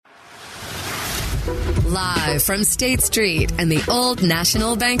Live from State Street and the Old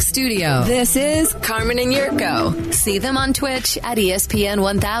National Bank Studio, this is Carmen and Yurko. See them on Twitch at ESPN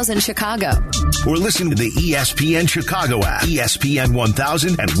 1000 Chicago. Or listen to the ESPN Chicago app, ESPN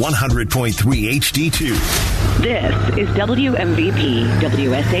 1000 and 100.3 HD2. This is WMVP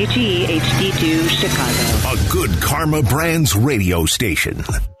WSHE HD2 Chicago. A good Karma Brands radio station.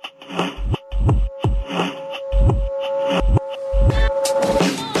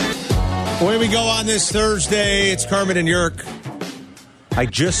 Away we go on this Thursday. It's Carmen and Yerk. I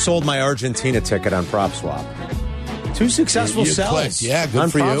just sold my Argentina ticket on PropSwap. 2 successful You sells. clicked. Yeah, good on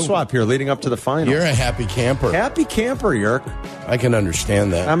for you. PropSwap here leading up to the final. You're a happy camper. Happy camper, Yerk. I can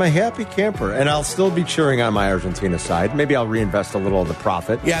understand that. I'm a happy camper, and I'll still be cheering on my Argentina side. Maybe I'll reinvest a little of the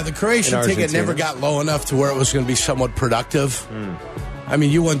profit. Yeah, the Croatian ticket never got low enough to where it was going to be somewhat productive. I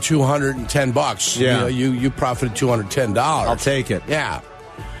mean, you won $210. Yeah. You profited $210. I'll take it. Yeah.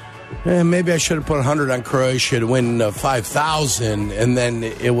 Maybe I should have put 100 on Croatia to win 5,000, and then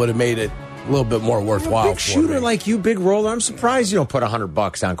it would have made it a little bit more worthwhile. Big shooter like you, big roller. I'm surprised you don't put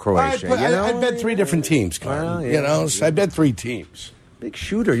 $100 on Croatia. I bet 3 different teams, Carl. Well, yeah. So I bet 3 teams. Big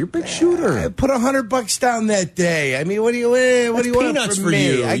shooter. You're a big shooter. I put $100 down that day. I mean, what do you want peanuts from for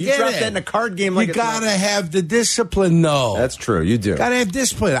me? you. I You get dropped it. that in a card game like you it's gotta not- have the discipline, though. That's true. You do. Gotta have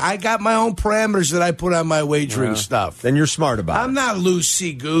discipline. I got my own parameters that I put on my wagering stuff. Then you're smart about it. I'm not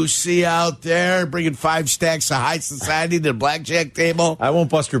loosey-goosey out there bringing 5 stacks of high society to the blackjack table. I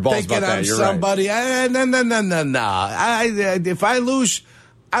won't bust your balls thinking about that. I'm You're somebody. No. If I lose,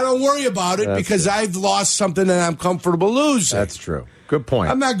 I don't worry about it because I've lost something and I'm comfortable losing. That's true. Good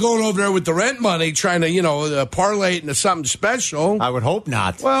point. I'm not going over there with the rent money trying to, parlay it into something special. I would hope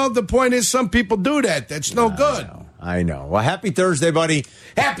not. Well, the point is some people do that. That's no good. I know. Well, happy Thursday, buddy.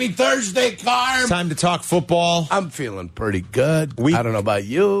 Happy Thursday, Carm. Time to talk football. I'm feeling pretty good. I don't know about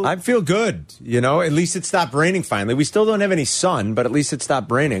you. I feel good. At least it stopped raining finally. We still don't have any sun, but at least it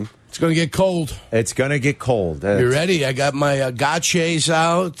stopped raining. It's going to get cold. It's going to get cold. You ready? I got my gotchas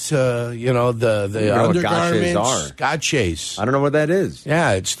out. The undergarments. Gotchas. I don't know what that is.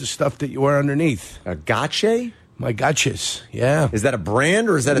 Yeah, it's the stuff that you wear underneath. A gotcha? My gotchas. Yeah. Is that a brand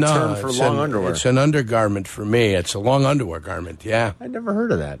or is that a term for long underwear? It's an undergarment for me. It's a long underwear garment. Yeah. I'd never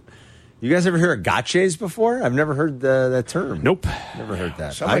heard of that. You guys ever hear of gotchas before? I've never heard that term. Nope. Never heard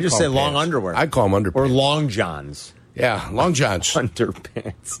that. Somebody I just say long underwear. I call them underpants. Or long johns. Yeah, long johns.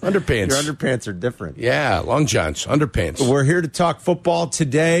 Underpants. Underpants. Your underpants are different. Yeah, long johns, underpants. We're here to talk football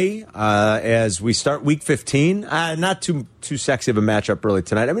today as we start Week 15. Not too sexy of a matchup really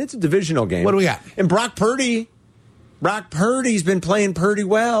tonight. I mean, it's a divisional game. What do we got? And Brock Purdy's been playing pretty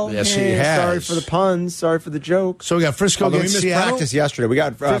well. Yes, he has. Sorry for the puns. Sorry for the jokes. So we got Frisco Although against we missed Seattle. practice yesterday. We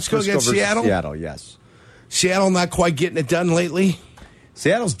got Frisco against versus Seattle? Seattle, yes. Seattle not quite getting it done lately.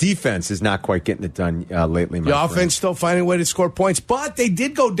 Seattle's defense is not quite getting it done lately. The offense still finding a way to score points, but they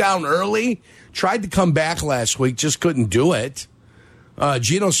did go down early. Tried to come back last week, just couldn't do it.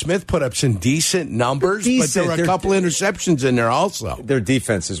 Geno Smith put up some decent numbers, but there were a couple interceptions in there also. Their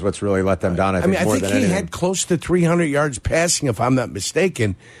defense is what's really let them down, I think he anything. had close to 300 yards passing, if I'm not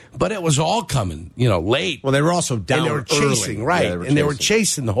mistaken, but it was all coming, late. Well, they were also down and they were chasing, early. right? Yeah, they were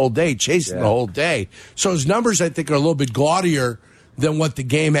chasing the whole day, the whole day. So his numbers, I think, are a little bit gaudier than what the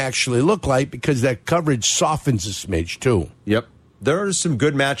game actually looked like because that coverage softens a smidge, too. Yep. There are some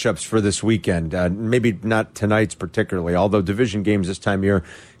good matchups for this weekend. Maybe not tonight's particularly, although division games this time of year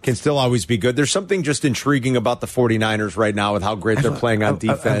can still always be good. There's something just intriguing about the 49ers right now with how great they're playing on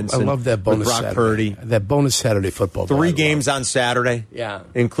defense. I love that bonus Brock Saturday. Purdy. That bonus Saturday football. 3 games on Saturday. Yeah.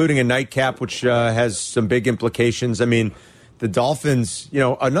 Including a nightcap, which has some big implications. I mean, the Dolphins,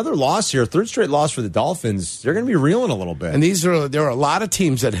 another loss here, 3rd straight loss for the Dolphins. They're going to be reeling a little bit. And there are a lot of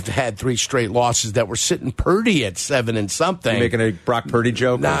teams that have had 3 straight losses that were sitting Purdy at 7 and something. You're making a Brock Purdy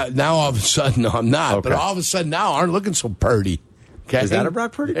joke? Now all of a sudden, no, I'm not. Okay. But all of a sudden now aren't looking so Purdy. Okay? Is that a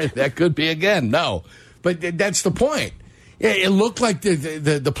Brock Purdy joke? That could be again. No. But that's the point. Yeah, it looked like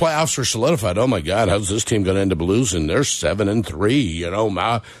the playoffs were solidified. Oh, my God, how's this team going to end up losing? They're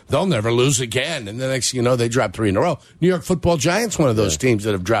 7-3. They'll never lose again. And the next thing you know, they dropped 3 in a row. New York Football Giants, one of those teams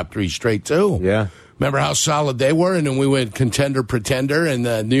that have dropped 3 straight, too. Yeah. Remember how solid they were? And then we went contender, pretender. And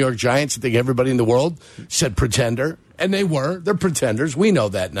the New York Giants, I think everybody in the world said pretender. And they were. They're pretenders. We know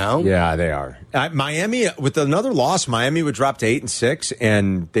that now. Yeah, they are. Miami, with another loss, Miami would drop to 8-6,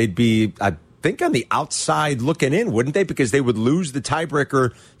 and they'd be... I think on the outside looking in, wouldn't they? Because they would lose the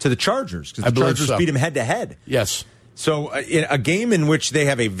tiebreaker to the Chargers because the Chargers beat them head-to-head. Yes. So in a game in which they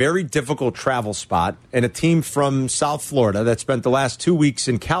have a very difficult travel spot and a team from South Florida that spent the last 2 weeks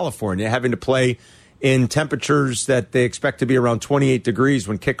in California having to play in temperatures that they expect to be around 28 degrees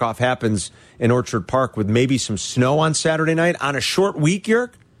when kickoff happens in Orchard Park with maybe some snow on Saturday night on a short week,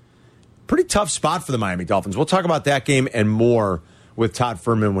 Yerk. Pretty tough spot for the Miami Dolphins. We'll talk about that game and more with Todd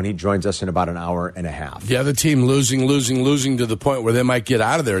Furman when he joins us in about an hour and a half. The other team losing to the point where they might get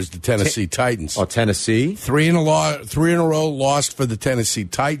out of there is the Tennessee Titans. Oh, Tennessee? 3 in a row lost for the Tennessee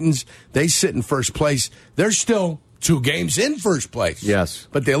Titans. They sit in first place. They're still 2 games in first place. Yes.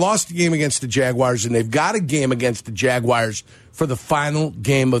 But they lost the game against the Jaguars, and they've got a game against the Jaguars for the final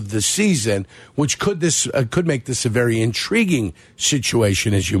game of the season, which could make this a very intriguing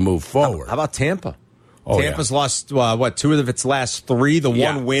situation as you move forward. How about Tampa? Oh, Tampa's lost, 2 of its last 3. The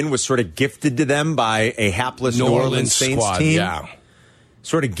one win was sort of gifted to them by a hapless New Orleans Saints squad, team. Yeah.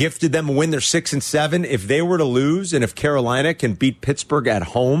 Sort of gifted them a win. They're 6-7. If they were to lose, and if Carolina can beat Pittsburgh at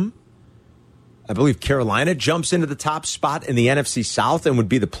home, I believe Carolina jumps into the top spot in the NFC South and would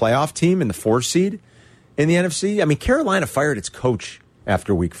be the playoff team in the 4 seed in the NFC. I mean, Carolina fired its coach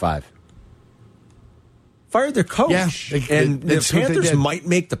after week 5. Fired their coach. Yeah, and the Panthers might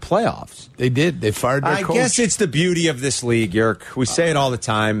make the playoffs. They did. They fired their coach. I guess it's the beauty of this league, Yerk. We say it all the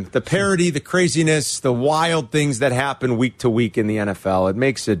time. The parody, the craziness, the wild things that happen week to week in the NFL. It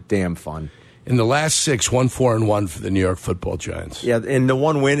makes it damn fun. In the last 6, 1-4-1 for the New York Football Giants. Yeah, and the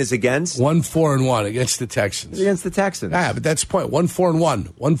one win is against? 1-4-1 against the Texans. Against the Texans. Yeah, but that's the point.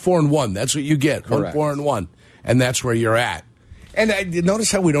 1-4-1. 1-4-1. That's what you get. Correct. 1-4-1. And that's where you're at. And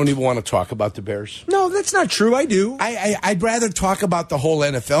notice how we don't even want to talk about the Bears. No, that's not true. I do. I'd rather talk about the whole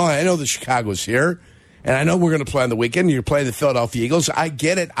NFL. I know the Chicago's here, and I know we're going to play on the weekend. You're playing the Philadelphia Eagles. I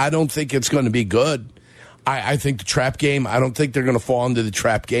get it. I don't think it's going to be good. I think the trap game, I don't think they're going to fall into the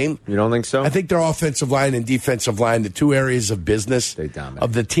trap game. You don't think so? I think their offensive line and defensive line, the 2 areas of business, they dominate.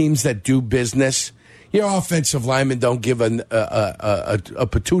 Of the teams that do business, your offensive linemen don't give a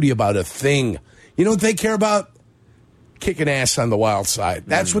patootie about a thing. You know what they care about? Kicking ass on the wild side.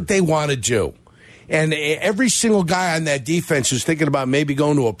 That's what they want to do. And every single guy on that defense who's thinking about maybe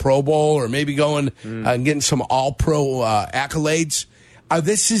going to a Pro Bowl or maybe going and getting some All-Pro accolades,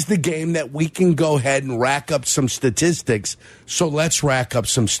 this is the game that we can go ahead and rack up some statistics. So let's rack up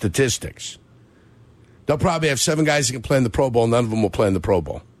some statistics. They'll probably have 7 guys that can play in the Pro Bowl. None of them will play in the Pro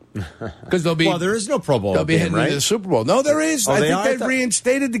Bowl. Because they'll be. Well, there is no Pro Bowl. They'll be heading into the Super Bowl. No, there is. Oh, I think they've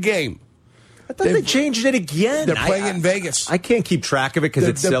reinstated the game. I thought they changed it again. They're playing in Vegas. I can't keep track of it because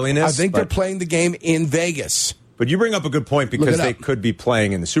it's silliness. I think they're playing the game in Vegas. But you bring up a good point because they could be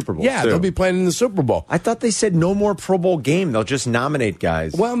playing in the Super Bowl. Yeah, they'll be playing in the Super Bowl. I thought they said no more Pro Bowl game. They'll just nominate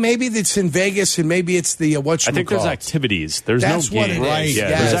guys. Well, maybe it's in Vegas and maybe it's the whatchamacallit. I think there's activities. There's that's no game. What it is. Yeah,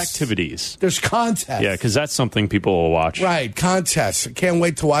 yes. there's activities. There's contests. Yeah, because that's something people will watch. Right, contests. I can't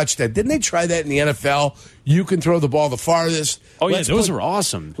wait to watch that. Didn't they try that in the NFL? You can throw the ball the farthest. Oh, yeah, those were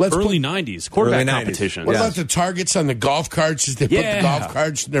awesome. Early 90s, quarterback competition. What about the targets on the golf carts as they put the golf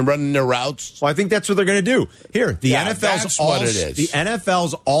carts and they're running their routes? Well, I think that's what they're going to do. Here, the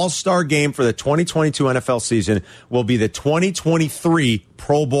NFL's All-Star game for the 2022 NFL season will be the 2023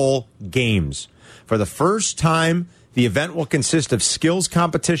 Pro Bowl games. For the first time, the event will consist of skills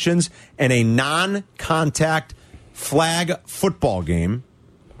competitions and a non-contact flag football game.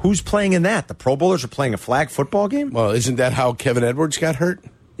 Who's playing in that? The Pro Bowlers are playing a flag football game? Well, isn't that how Kevin Edwards got hurt?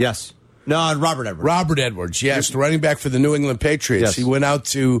 Yes. No, Robert Edwards. Robert Edwards, yes, the running back for the New England Patriots. Yes. He went out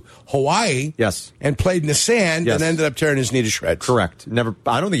to Hawaii and played in the sand and ended up tearing his knee to shreds. Correct.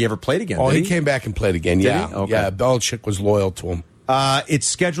 I don't think he ever played again. Oh, he came back and played again, Did he? Okay. Yeah, Belichick was loyal to him. It's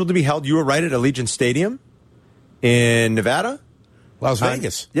scheduled to be held, you were right, at Allegiant Stadium in Nevada. Las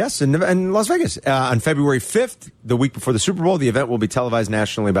Vegas. Yes, in Las Vegas. On February 5th, the week before the Super Bowl, the event will be televised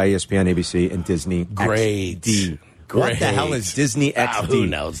nationally by ESPN, ABC, and Disney XD. What the hell is Disney XD? Who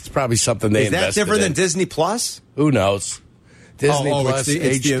knows? It's probably something they invested in. Is that different than Disney Plus? Who knows? Disney Plus,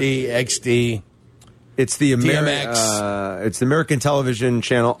 HD, XD. It's the DMX. It's the American television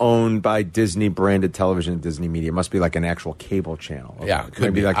channel owned by Disney branded television and Disney Media. It must be like an actual cable channel. Yeah, it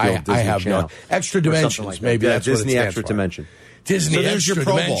could be like the old Disney I have channel. No extra dimensions. Like maybe that. that's Disney what it Extra for. Dimension. Disney so there's Extra your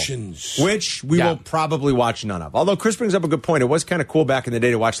Pro Dimensions, Bowl, which we will probably watch none of. Although Chris brings up a good point, it was kind of cool back in the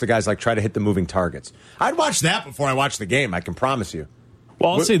day to watch the guys like try to hit the moving targets. I'd watch that before I watch the game. I can promise you.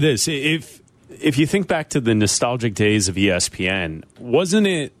 Well, I'll say this: if you think back to the nostalgic days of ESPN, wasn't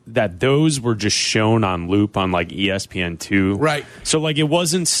it that those were just shown on loop on like ESPN2? Right. So like it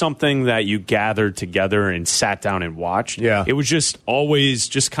wasn't something that you gathered together and sat down and watched. Yeah. It was just always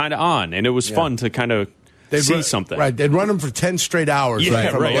just kind of on, and it was fun to kind of see something. Right, they'd run them for 10 straight hours. Yeah,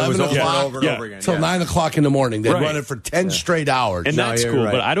 right, from right. 11 It was over o'clock and over and over again. till 9 o'clock in the morning. They'd Right. run it for 10 straight hours. And that's you're cool,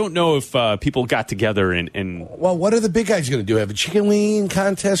 right. but I don't know if people got together and Well, what are the big guys going to do? Have a chicken wing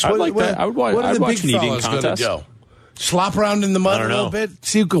contest? I'd like that. I would watch- What are I'd the watch big an eating fellas going to contest. do? Slop around in the mud I a don't little know. bit?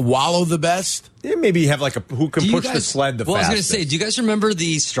 See who can wallow the best? Yeah, maybe have like who can Do you push the guys- sled the well, fastest. I was going to say, do you guys remember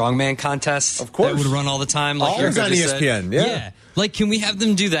the strongman contests? Of course. That would run all the time? Like Always Yurko on just said? ESPN, yeah. Like, can we have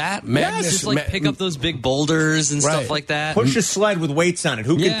them do that? Magnus- Just like pick up those big boulders and Right. stuff like that. Push a sled with weights on it.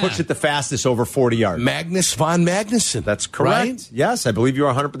 Who can Yeah. push it the fastest over 40 yards? Magnus von Magnuson. That's correct. Right? Yes, I believe you're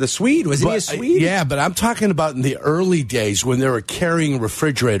 100%. The Swede, wasn't he a Swede? Yeah, but I'm talking about in the early days when they were carrying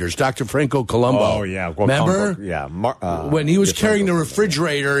refrigerators. Dr. Franco Colombo. Oh, yeah. Well, Remember? Yeah. When he was yeah, carrying the Franco.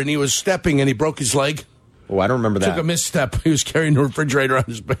 refrigerator and he was stepping and he broke his leg. Oh, I don't remember that. Took a misstep. He was carrying the refrigerator on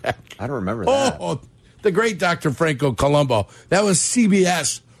his back. I don't remember that. Oh, the great Dr. Franco Colombo. That was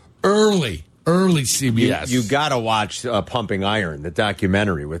CBS. Early CBS. You got to watch Pumping Iron, the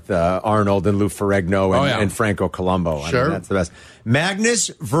documentary with Arnold and Lou Ferrigno and, Oh, yeah. and Franco Colombo. Sure. I mean, that's the best. Magnus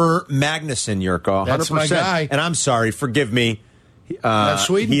Ver Magnusson, Yurko. 100%. That's my guy. And I'm sorry, forgive me. That's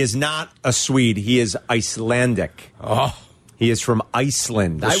Sweden? He is not a Swede. He is Icelandic. Oh, He is from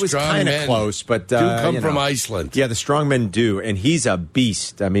Iceland. The I was strong kind of men close, but do come you from know. Iceland. Yeah, the strong men do, and he's a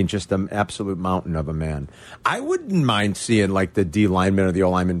beast. I mean, just an absolute mountain of a man. I wouldn't mind seeing like the D lineman or the O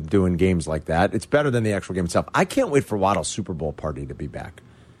lineman doing games like that. It's better than the actual game itself. I can't wait for Waddle's Super Bowl party to be back.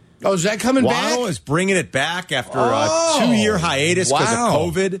 oh, is that coming Waddle back? is bringing it back after a 2-year hiatus because wow.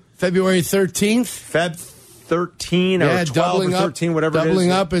 of COVID. February 13th. Feb 13 or 12 or 13, whatever it is.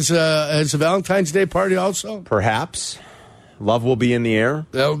 Doubling up as a Valentine's Day party also. Perhaps. Love will be in the air.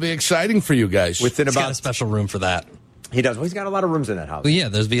 That'll be exciting for you guys. Within He's got about a special room for that. He does. Well, he's got a lot of rooms in that house. Well, yeah,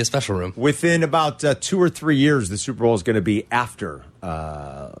 there's be a special room. Within about 2 or 3 years, the Super Bowl is going to be after.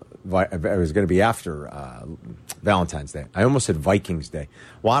 It was going to be after Valentine's Day. I almost said Vikings Day.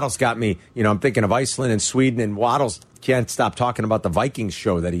 Waddle's got me. You know, I'm thinking of Iceland and Sweden, and Waddle's can't stop talking about the Vikings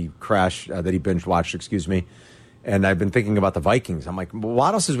show that he that he binge watched. Excuse me. And I've been thinking about the Vikings. I'm like,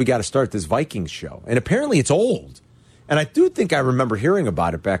 Waddle says we got to start this Vikings show, and apparently it's old. And I do think I remember hearing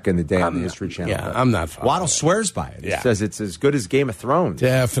about it back in the day on the History Channel. yeah, I'm not following Waddle it. swears by it. He Yeah. says it's as good as Game of Thrones.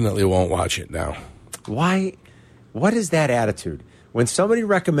 Definitely won't watch it now. Why? What is that attitude? When somebody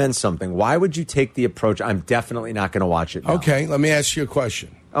recommends something, why would you take the approach, I'm definitely not going to watch it now? Okay, let me ask you a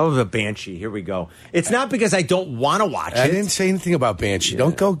question. Oh, the Banshee. Here we go. It's not because I don't want to watch I it. didn't say anything about Banshee.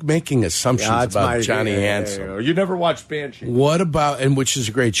 Don't go making assumptions Yeah, it's about my- Johnny yeah, Hansen. yeah, yeah. You never watched Banshee. What about, and which is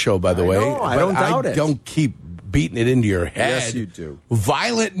a great show, by the way. know, I but don't doubt it. Don't keep beating it into your head. Yes, you do.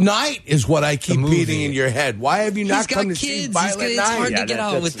 Violent Night is what I keep movie. beating in your head. Why have you not He's got come to kids. see He's Violent got, it's Night? hard Yeah, to get that-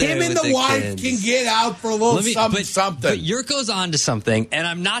 out that's- with Him and with the wife kids. can get out for a little something. But Yurko's on to something, and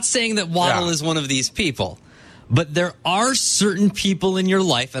I'm not saying that Waddle Yeah. is one of these people. But there are certain people in your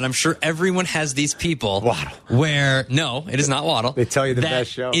life, and I'm sure everyone has these people. Waddle. Where no, it is not Waddle. They tell you the that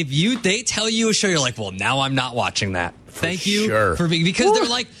best show. If they tell you a show, you're like, well, now I'm not watching that. Thank you sure. for being, because they're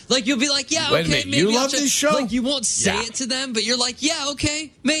like you'll be like, yeah, Wait a okay, minute, maybe you I'll love check. this show? Like you won't say Yeah. it to them, but you're like, yeah,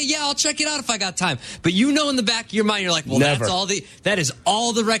 okay, I'll check it out if I got time. But you know, in the back of your mind, you're like, well, Never. that is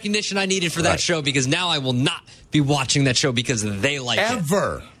all the recognition I needed for that Right. show, because now I will not be watching that show because they like it.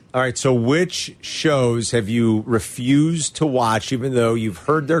 Ever. All right, so which shows have you refused to watch, even though you've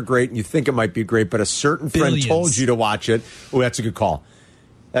heard they're great and you think it might be great, but a certain friend Billions. told you to watch it? Oh, that's a good call.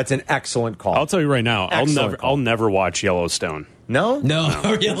 That's an excellent call. I'll tell you right now, Excellent call. I'll never watch Yellowstone. No? No,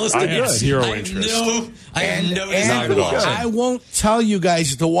 Yellowstone. I have zero I have interest. I have no desire And to watch it. I won't tell you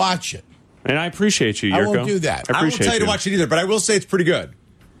guys to watch it. And I appreciate you, I Yurko. won't do that. I I won't appreciate tell you to watch it either, but I will say it's pretty good.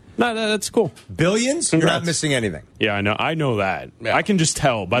 No, that's cool. Billions? You're not Congrats. missing anything. Yeah, I know that. Yeah. I can just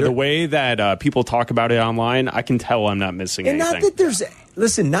tell by the way that people talk about it online. I can tell I'm not missing And anything. not that there's,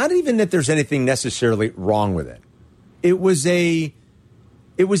 listen, not even that there's anything necessarily wrong with it. It was a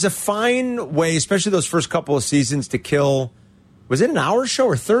fine way, especially those first couple of seasons, to kill. Was it an hour show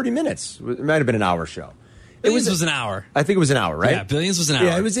or 30 minutes? It might have been an hour show. Billions was an hour. I think it was an hour, right? Yeah, Billions was an hour.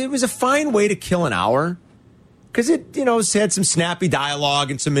 Yeah, it was a fine way to kill an hour because it had some snappy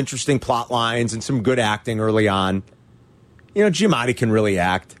dialogue and some interesting plot lines and some good acting early on. You know, Giamatti can really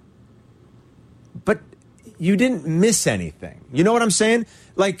act, but you didn't miss anything. You know what I'm saying?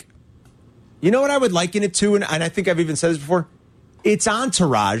 Like, you know what I would liken it to, and I think I've even said this before. It's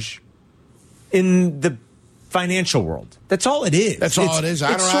Entourage in the financial world. That's all it is. That's all it is.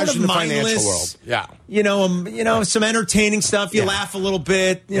 It's Entourage sort of in the financial mindless. world. Yeah. Some entertaining stuff. You laugh a little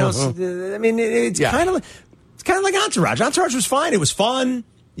bit. I mean, it's Yeah. kind of like Entourage. Entourage was fine. It was fun.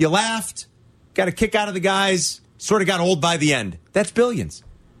 You laughed. Got a kick out of the guys. Sort of got old by the end. That's Billions.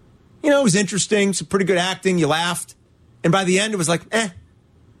 it was interesting, some pretty good acting, you laughed. And by the end, it was like, I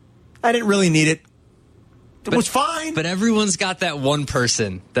didn't really need it. It was fine. But everyone's got that one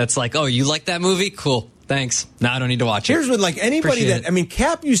person that's like, oh, you like that movie? Cool. Thanks. Now I don't need to watch it. Here's what, like, anybody Appreciate it.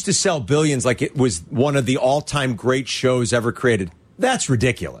 Cap used to sell billions like it was one of the all-time great shows ever created. That's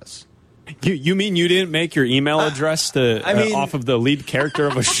ridiculous. You mean you didn't make your email address off of the lead character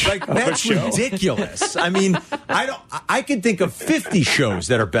of a show? Like, that's ridiculous. I mean, I can think of 50 shows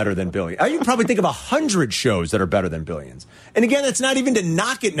that are better than Billions. You can probably think of 100 shows that are better than Billions. And again, that's not even to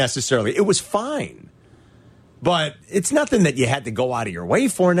knock it necessarily. It was fine. But it's nothing that you had to go out of your way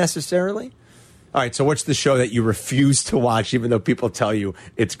for necessarily. All right, so what's the show that you refuse to watch even though people tell you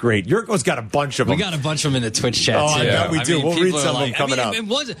it's great? Yurko's got a bunch of them. We got a bunch of them in the Twitch chat, too. too. I bet we do. We'll read some of them coming up. It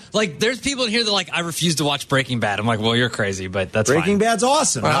was, like, there's people in here that are like, I refuse to watch Breaking Bad. I'm like, well, you're crazy, but that's Breaking fine. Bad's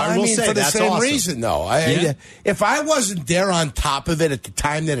awesome. I mean, say for the that's same awesome. reason, though. If I wasn't there on top of it at the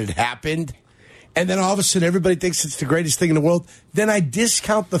time that it happened, and then all of a sudden everybody thinks it's the greatest thing in the world, then I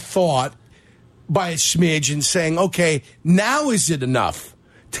discount the thought by a smidge and saying, okay, now is it enough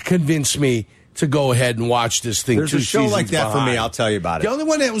to convince me to go ahead and watch this thing? There's a show like that behind. for me. I'll tell you about it. The only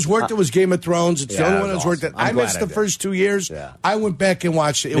one that was worth it was Game of Thrones. It's the only one that was worth it. I missed the first 2 years. Yeah. I went back and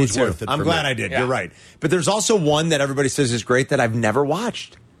watched it. It was worth it. I'm glad I did. Yeah. You're right. But there's also one that everybody says is great that I've never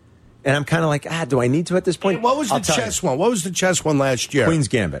watched. And I'm kind of like, do I need to at this point? What was the chess one? What was the chess one last year? Queen's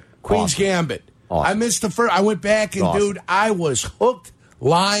Gambit. Queen's Awesome. Gambit. Awesome. I missed the first. I went back and, dude, I was hooked,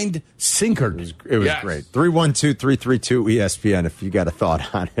 lined, sinkered. It was great. 312-332-ESPN if you got a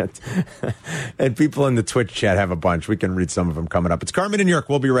thought on it. And people in the Twitch chat have a bunch. We can read some of them coming up. It's Carmen and York.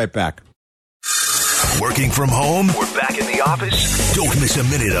 We'll be right back. Working from home? We're back in the office? Don't miss a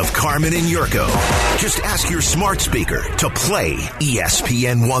minute of Carmen and Yurko. Just ask your smart speaker to play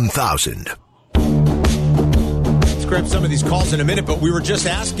ESPN 1000. Let's grab some of these calls in a minute, but we were just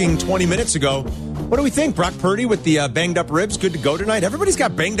asking 20 minutes ago, what do we think? Brock Purdy with the banged up ribs, good to go tonight? Everybody's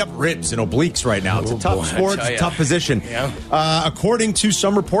got banged up ribs and obliques right now. It's a tough sport, it's a tough position. Yeah. According to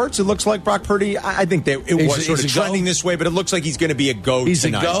some reports, it looks like Brock Purdy, I think it was sort of trending this way, but it looks like he's going to be a go He's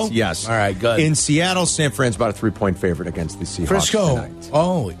tonight. a go? Yes. All right, good. In Seattle, San Fran's about a 3-point favorite against the Seahawks Frisco. tonight.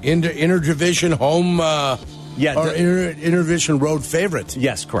 Oh, interdivision home. Interdivision road favorite.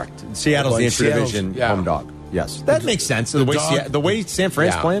 Yes, correct. Seattle's the interdivision home dog. Yes, that makes sense. The way San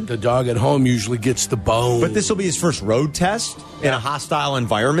Fran's playing. The dog at home usually gets the bone. But this will be his first road test in a hostile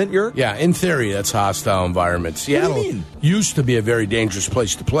environment, Yerk? Yeah, in theory, that's a hostile environment. Seattle do you mean? used to be a very dangerous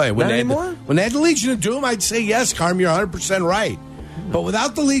place to play. Not anymore? When they had the Legion of Doom, I'd say yes, Carm, you're 100% right. But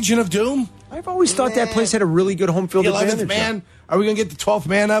without the Legion of Doom... I've always thought that place had a really good home field the 11th advantage. man? Are we going to get the 12th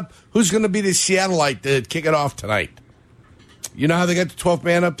man up? Who's going to be the Seattleite to kick it off tonight? You know how they got the 12th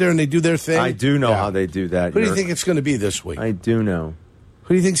man up there and they do their thing? I do know how they do that. Who do you think it's going to be this week? I do know.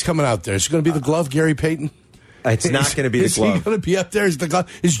 Who do you think's coming out there? Is it going to be the glove, Gary Payton? It's not going to be the glove. Is he going to be up there? Is the glove?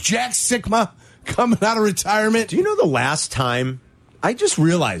 Is Jack Sikma coming out of retirement? Do you know the last time? I just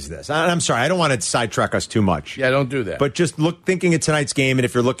realized this. I'm sorry. I don't want to sidetrack us too much. Yeah, don't do that. But just thinking of tonight's game, and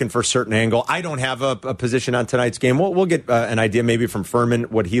if you're looking for a certain angle, I don't have a position on tonight's game. We'll get an idea maybe from Furman,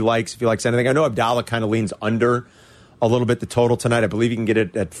 what he likes, if he likes anything. I know Abdallah kind of leans under a little bit the total tonight. I believe you can get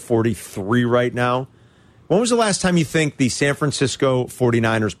it at 43 right now. When was the last time you think the San Francisco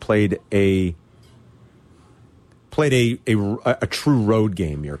 49ers played a true road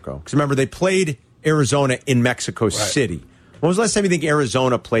game, Mirko? Because remember, they played Arizona in Mexico City. When was the last time you think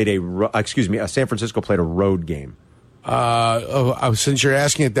Arizona played San Francisco played a road game? Since you're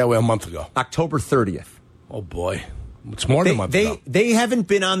asking it that way, a month ago. October 30th. Oh, boy. It's more than a month ago. They haven't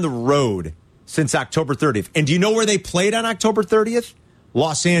been on the road since October 30th. And do you know where they played on October 30th?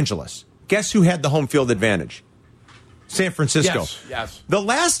 Los Angeles. Guess who had the home field advantage? San Francisco. Yes. The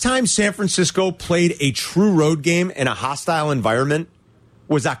last time San Francisco played a true road game in a hostile environment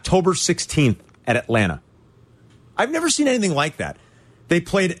was October 16th at Atlanta. I've never seen anything like that. They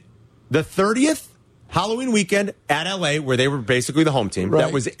played the 30th Halloween weekend at L.A., where they were basically the home team. Right.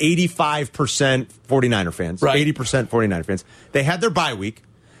 That was 85% 49er fans. Right. 80% 49er fans. They had their bye week.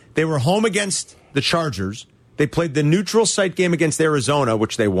 They were home against the Chargers. They played the neutral site game against Arizona,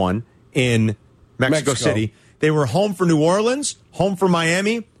 which they won in Mexico City. They were home for New Orleans, home for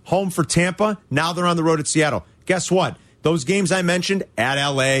Miami, home for Tampa. Now they're on the road at Seattle. Guess what? Those games I mentioned at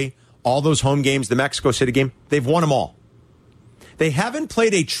L.A., all those home games, the Mexico City game, they've won them all. They haven't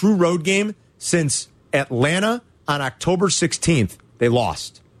played a true road game since Atlanta on October 16th. They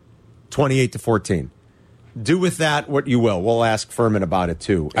lost 28-14. do with that what you will. We'll ask Furman about it,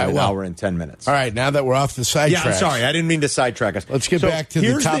 too, in an hour and 10 minutes. All right, now that we're off the sidetrack. I'm sorry. I didn't mean to sidetrack us. Let's get back to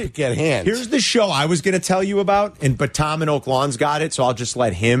the topic at hand. Here's the show I was going to tell you about, but Tom in Oak Lawn's got it, so I'll just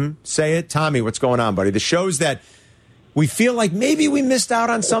let him say it. Tommy, what's going on, buddy? The shows that we feel like maybe we missed out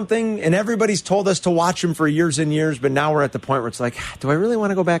on something, and everybody's told us to watch them for years and years, but now we're at the point where it's like, do I really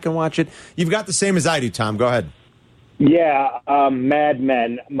want to go back and watch it? You've got the same as I do, Tom. Go ahead. Yeah, Mad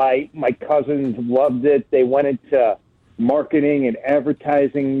Men. My cousins loved it. They went into marketing and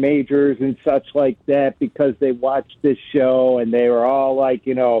advertising majors and such like that because they watched this show, and they were all like,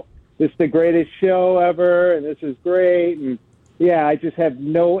 this is the greatest show ever, and this is great. And yeah, I just have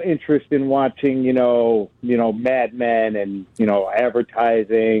no interest in watching, Mad Men and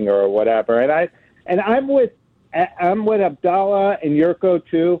advertising or whatever. And I'm with Abdallah and Yurko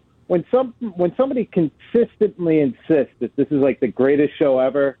too. When somebody consistently insists that this is like the greatest show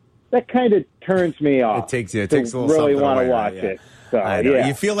ever, that kind of turns me off. It takes a little really want to watch it. So, I know. Yeah.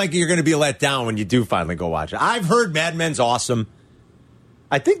 You feel like you're going to be let down when you do finally go watch it. I've heard Mad Men's awesome.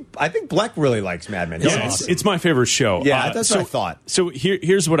 I think Bleck really likes Mad Men. Yeah, it's my favorite show. Yeah, that's what I thought. So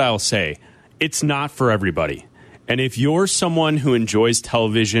here's what I'll say. It's not for everybody. And if you're someone who enjoys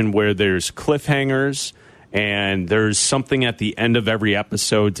television where there's cliffhangers and there's something at the end of every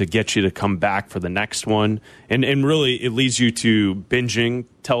episode to get you to come back for the next one, and really it leads you to binging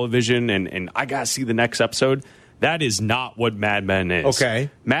television and I got to see the next episode, that is not what Mad Men is. Okay.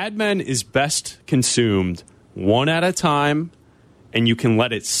 Mad Men is best consumed one at a time, and you can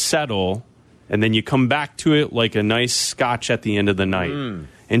let it settle, and then you come back to it like a nice scotch at the end of the night.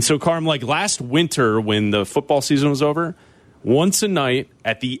 And so, Carm, like last winter when the football season was over, once a night,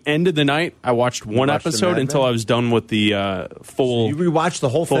 at the end of the night, I watched one episode until I was done with the full... So you rewatched the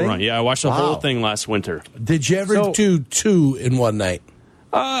whole thing? Run. Yeah, I watched the whole thing last winter. Did you ever do two in one night?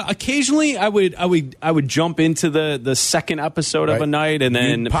 Occasionally, I would jump into the second episode of a night and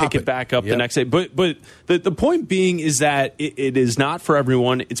then pick it back up the next day. But the point being is that it is not for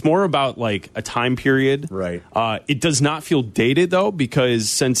everyone. It's more about like a time period. Right. It does not feel dated though, because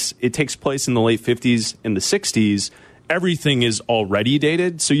since it takes place in the late 50s and the 60s, everything is already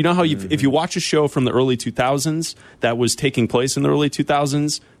dated. So you know how if you watch a show from the early 2000s that was taking place in the early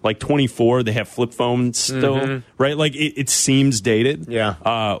 2000s, like 24, they have flip phones still, right? Like it seems dated.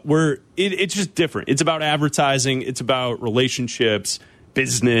 Yeah. Where it's just different. It's about advertising. It's about relationships,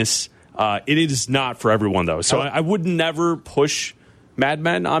 business. It is not for everyone though. So I would never push Mad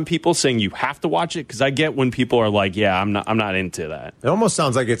Men on people saying you have to watch it, because I get when people are like, yeah, I'm not into that. It almost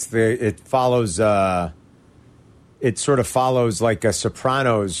sounds like it follows... It sort of follows like a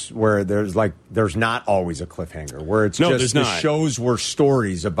Sopranos, where there's not always a cliffhanger, where it's just the shows were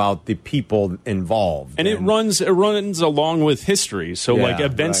stories about the people involved, and it runs along with history. So like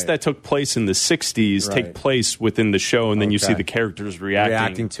events that took place in the 60s take place within the show, and then you see the characters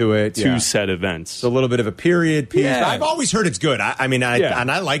reacting to it to said events. It's a little bit of a period piece. Yeah. I've always heard it's good.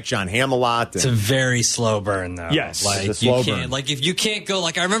 And I like John Hamm a lot. It's a very slow burn though. Yes, like it's a slow burn. Like if you can't go,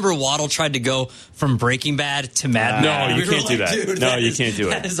 like I remember Waddle tried to go from Breaking Bad to Mad Men. No, you can't do that. No, you can't do it.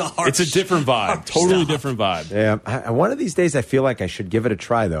 That is a harsh, it's a different vibe. Totally different vibe. Yeah. One of these days, I feel like I should give it a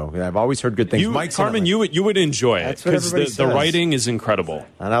try, though. I've always heard good things. Mike's Carmen, you would enjoy it because the writing is incredible.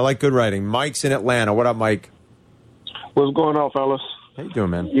 And I like good writing. Mike's in Atlanta. What up, Mike? What's going on, fellas? How you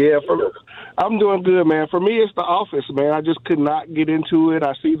doing, man? Yeah, I'm doing good, man. For me, it's The Office, man. I just could not get into it.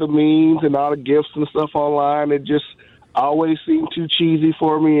 I see the memes and all the gifs and stuff online. It just always seemed too cheesy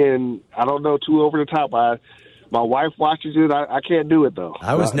for me, and I don't know, too over the top. My wife watches it. I can't do it though.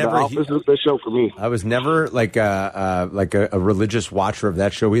 I was never. The Office is the show for me. I was never like a religious watcher of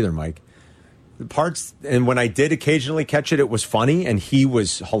that show either, Mike. The parts, and when I did occasionally catch it, it was funny, and he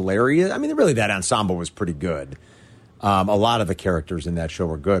was hilarious. I mean, really, that ensemble was pretty good. A lot of the characters in that show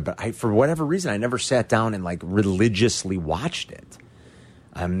were good, but for whatever reason, I never sat down and like religiously watched it.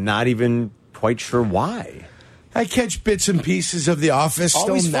 I'm not even quite sure why. I catch bits and pieces of The Office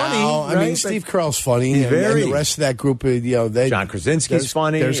Always still funny, now. right? I mean, Steve Carell's funny. He's and the rest of that group, John Krasinski's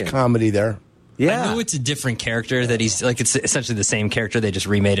funny. There's comedy there. Yeah. I know it's a different character that he's like. It's essentially the same character. They just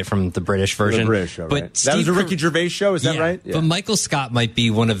remade it from the British version. The British show, but right? That was a Ricky Gervais show. Is that right? Yeah. But Michael Scott might be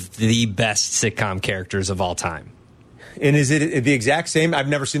one of the best sitcom characters of all time. And is it the exact same? I've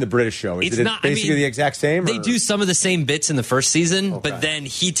never seen the British show. Is it basically the exact same? They do some of the same bits in the first season, Okay. but then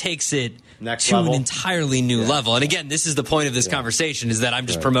he takes it Next to level? an entirely new level. And again, this is the point of this conversation, is that I'm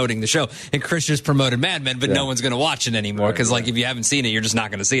just promoting the show. And Chris just promoted Mad Men, but no one's going to watch it anymore because, if you haven't seen it, you're just not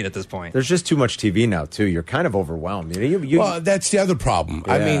going to see it at this point. There's just too much TV now, too. You're kind of overwhelmed. Well, that's the other problem.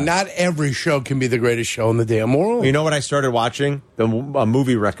 I mean, not every show can be the greatest show in the damn world. You know what I started watching? A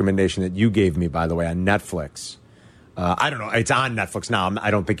movie recommendation that you gave me, by the way, on Netflix. I don't know. It's on Netflix now.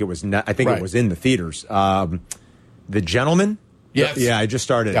 I don't think it was. I think it was in the theaters. The Gentleman. Yes. Yeah, I just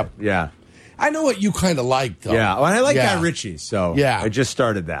started. Yep. It. Yeah. I know what you kind of like, though. Yeah. Well, I like Guy Ritchie, so yeah. I just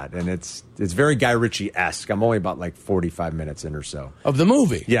started that, and it's very Guy Ritchie-esque. I'm only about 45 minutes in or so of the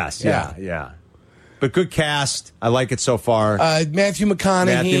movie. Yes. Yeah. But good cast. I like it so far. Matthew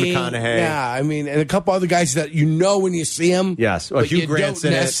McConaughey. Yeah, I mean, and a couple other guys that when you see them. Yes. Well, Hugh Grant's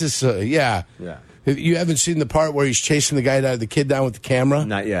in it. Yeah. Yeah. You haven't seen the part where he's chasing the kid down with the camera?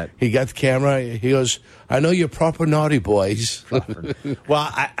 Not yet. He got the camera. He goes, I know you're proper naughty boys. Well,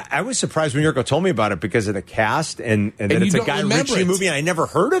 I was surprised when Yurko told me about it because of the cast and that it's a Guy Ritchie movie, and I never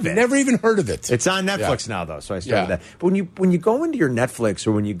heard of it. Never even heard of it. It's on Netflix now, though, so I started that. But when you go into your Netflix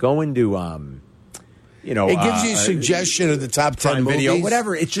or when you go into it gives you a suggestion of the top 10 movies. Video,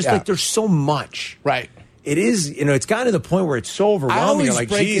 whatever. It's just there's so much. Right. It is, it's gotten to the point where it's so overwhelming. You're like,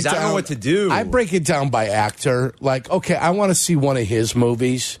 geez, I don't know what to do. I break it down by actor. Like, okay, I want to see one of his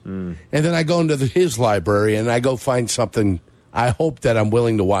movies. And then I go into his library and I go find something I hope that I'm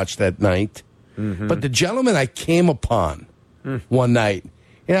willing to watch that night. Mm-hmm. But The Gentleman I came upon one night.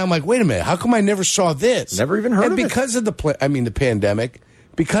 And I'm like, wait a minute, how come I never saw this? Never even heard of it. And because of the pandemic,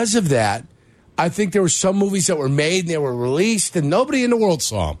 because of that, I think there were some movies that were made and they were released and nobody in the world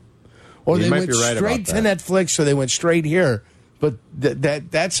saw them. Or they went straight to Netflix, or they went straight here. But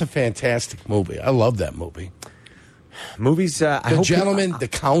that's a fantastic movie. I love that movie. Movies, The Gentleman, The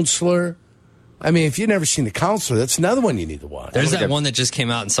Counselor. I mean, if you've never seen The Counselor, that's another one you need to watch. There's that one that just came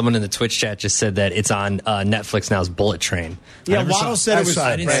out, and someone in the Twitch chat just said that it's on Netflix now. It's Bullet Train. Yeah, Waddle said it was.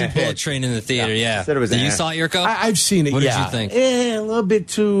 I didn't see Bullet Train in the theater. Yeah, said it was. You saw it, Yurko? I've seen it. What did you think? A little bit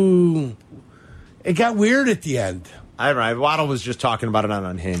too. It got weird at the end. Waddle was just talking about it on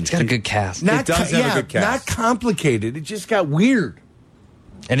Unhinged. It's got a good cast. It does have a good cast. Not complicated. It just got weird.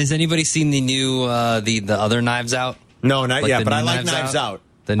 And has anybody seen the new the other Knives Out? No, not yet. But I like Knives Out.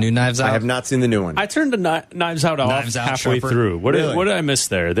 The new Knives Out? I have not seen the new one. I turned the Knives Out off halfway through. What did I miss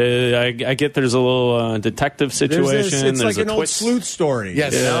there? I get there's a little detective situation. It's like an old sleuth story.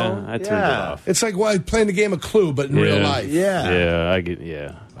 Yes. I turned it off. It's like playing the game of Clue, but in real life. Yeah. I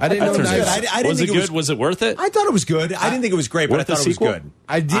didn't know I didn't was it think good? Was it worth it? I thought it was good. I didn't think it was great, but I thought it was good.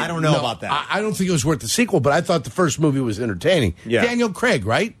 I don't know about that. I don't think it was worth the sequel, but I thought the first movie was entertaining. Yeah. Daniel Craig,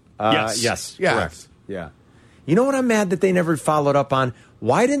 right? Yes. Correct. Yeah. You know what I'm mad that they never followed up on?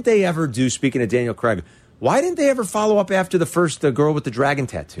 Why didn't they ever do, speaking of Daniel Craig, why didn't they ever follow up after the first Girl with the Dragon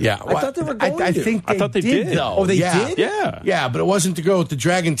Tattoo? Yeah. I thought they were going to. I thought they did, though. Oh, they did? Yeah. Yeah, but it wasn't the Girl with the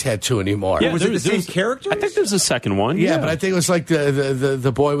Dragon Tattoo anymore. Yeah, was it the same character? I think there's a second one. Yeah, but I think it was like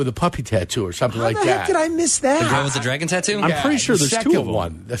the boy with the puppy tattoo or something like that. How the heck did I miss that? The Girl with the Dragon Tattoo? I'm pretty sure there's two of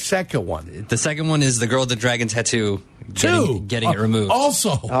them. The second one. The second one is the Girl with the Dragon Tattoo getting it removed.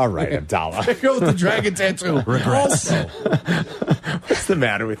 Also. All right, Abdallah. The Girl with the Dragon Tattoo. Also. What's the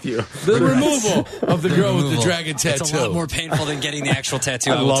matter with you? The removal of the Girl with the Dragon Tattoo. It's a lot more painful than getting the actual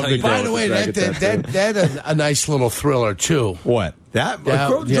tattoo. I will love tell the you. Girl By the way, that a nice little thriller, too. What? That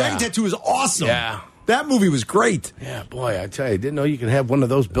Girl with the Dragon Tattoo is awesome. Yeah. That movie was great. Yeah, boy, I tell you, I didn't know you could have one of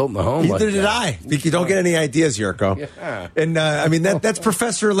those built in the home. Neither did I. You don't get any ideas, Yurko. Yeah. And, that's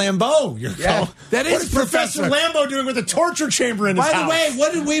Professor Lambeau, Yurko. Yeah, that is what is Professor Lambeau doing with a torture chamber in his house? By the way,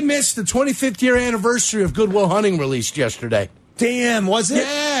 what did we miss? The 25th year anniversary of Good Will Hunting released yesterday. Damn, was it?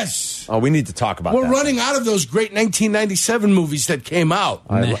 Yes. Oh, we need to talk about that. We're running out of those great 1997 movies that came out.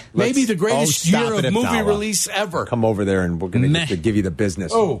 Maybe the greatest year of movie release ever. Come over there and we're going to give you the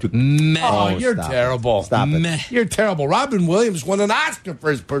business. Oh, you're terrible. Stop it. You're terrible. Robin Williams won an Oscar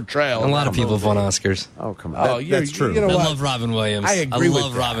for his portrayal. A lot of people have won Oscars. Oh, come on. That's true. You know I what? love Robin Williams. I agree with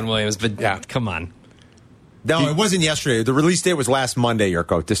love that. Robin Williams, but come on. No, it wasn't yesterday. The release date was last Monday,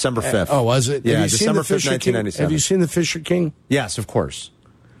 Yurko, December 5th. Oh, was it? Yeah, Have you seen December The 5th, Fisher King? 1997. Have you seen The Fisher King? Yes, of course.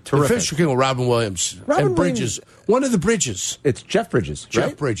 The Terrific. Fisher King with Robin Williams. Robin and Bridges. One of the Bridges. It's Jeff Bridges, Jeff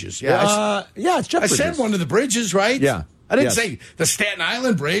right? Bridges, yeah. It's Jeff I Bridges. said one of the bridges, right? Yeah. I didn't say the Staten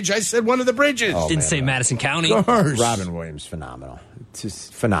Island Bridge. I said one of the bridges. Didn't say Madison County. Of course. Robin Williams, phenomenal.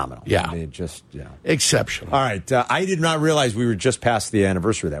 Just phenomenal. Yeah. I mean, just, Exceptional. All right. I did not realize we were just past the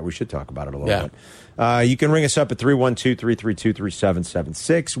anniversary of that. We should talk about it a little bit. You can ring us up at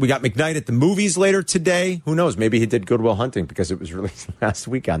 312-332-3776. We got McKnight at the movies later today. Who knows? Maybe he did Good Will Hunting because it was released last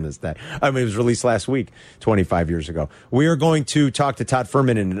week on this day. I mean, it was released last week, 25 years ago. We are going to talk to Todd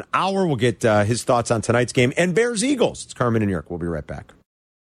Furman in an hour. We'll get his thoughts on tonight's game and Bears-Eagles. It's Carmen and Yurko. We'll be right back.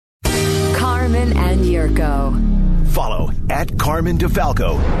 Carmen and Yurko. Follow at Carmen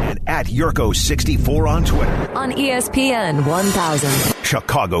DeFalco and at Yurko64 on Twitter. On ESPN 1000.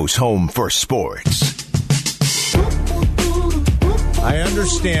 Chicago's home for sports. I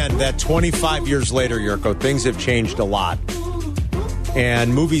understand that 25 years later, Yurko, things have changed a lot.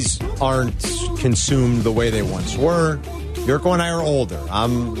 And movies aren't consumed the way they once were. Yurko and I are older.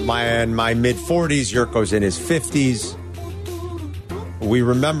 I'm in my mid-40s. Yurko's in his 50s. We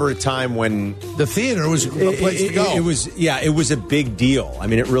remember a time when the theater was a place to go. It was a big deal. I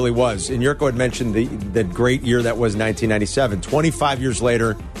mean, it really was. And Yurko had mentioned the great year that was 1997. 25 years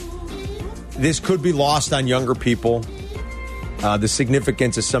later, this could be lost on younger people. The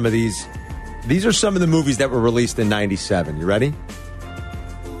significance of some of these. These are some of the movies that were released in 97. You ready?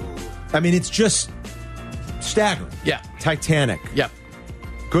 I mean, it's just staggering. Yeah. Titanic. Yep.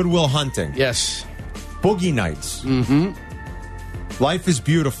 Good Will Hunting. Yes. Boogie Nights. Mm-hmm. Life is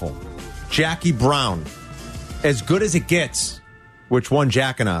Beautiful. Jackie Brown. As Good as It Gets, which won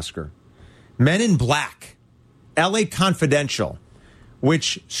Jack an Oscar. Men in Black. L.A. Confidential,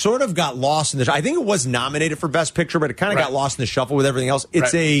 which sort of got lost in the... I think it was nominated for Best Picture, but it kind of got lost in the shuffle with everything else.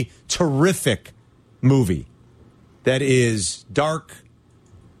 It's a terrific movie that is dark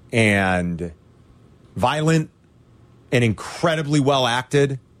and violent and incredibly well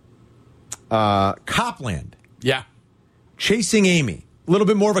acted. Copland. Yeah. Chasing Amy. A little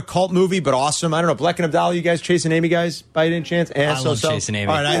bit more of a cult movie, but awesome. I don't know. Black and Abdallah, you guys Chasing Amy guys by any chance? I love Chasing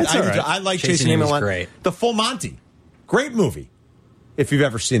Amy. All right, I like Chasing Amy a lot. Great. The Full Monty. Great movie. If you've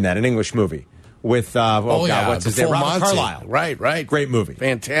ever seen that, an English movie. With, what's his name? Robert Carlyle. Right. Great movie.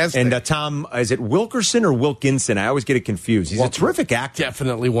 Fantastic. And Tom, is it Wilkerson or Wilkinson? I always get it confused. He's a terrific actor.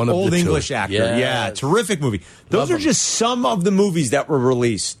 Definitely one of the Old two. English actor. Yes. Yeah, terrific movie. Those are just some of the movies that were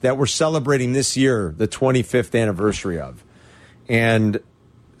released that we're celebrating this year, the 25th anniversary of. And,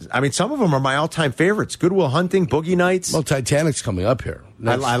 I mean, some of them are my all-time favorites. Good Will Hunting, Boogie Nights. Well, Titanic's coming up here.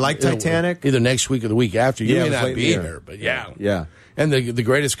 I like Titanic. Either next week or the week after. You may it was not late be in the year. here, but yeah. Yeah. And the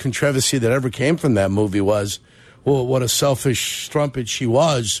greatest controversy that ever came from that movie was, well, what a selfish strumpet she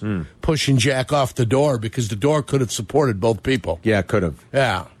was pushing Jack off the door because the door could have supported both people. Yeah, it could have.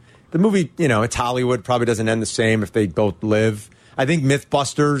 Yeah. The movie, it's Hollywood, probably doesn't end the same if they both live. I think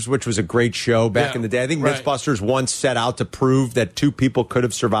Mythbusters, which was a great show back in the day, I think Mythbusters once set out to prove that two people could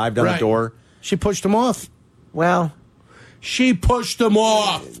have survived on the door. She pushed him off. Well, she pushed him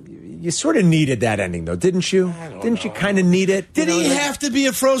off. You sort of needed that ending, though, didn't you? Didn't you kind of need it? Did he have to be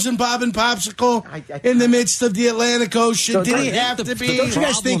a frozen bob and popsicle in the midst of the Atlantic Ocean? Did he have to be? Don't you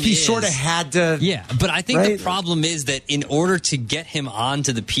guys think he sort of had to? Yeah, but I think the problem is that in order to get him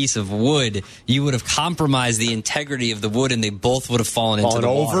onto the piece of wood, you would have compromised the integrity of the wood, and they both would have fallen into the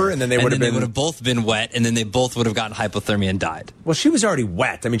water. And then they would have both been wet, and then they both would have gotten hypothermia and died. Well, she was already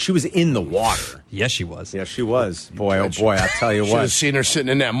wet. I mean, she was in the water. Yes, she was. Yeah, she was. Boy, oh boy, I'll tell you what. Should have seen her sitting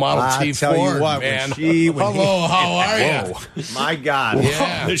in that Model T tell Ford, you what, man. Hello, how are you? My God.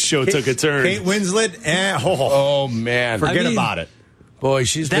 Yeah. This show took a turn. Kate Winslet, oh man. Forget about it. Boy,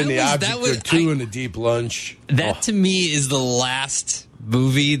 she's been the object of two in a deep lunch. That to me is the last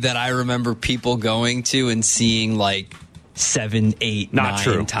movie that I remember people going to and seeing like 7, 8, Not 9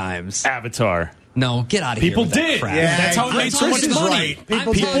 true. times. Avatar. No, get out of People here. People did. Crap. Yeah, that's how it made so much money. Right.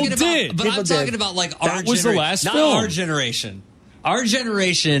 People did. But I'm talking about like our That was the last not film. our generation. Our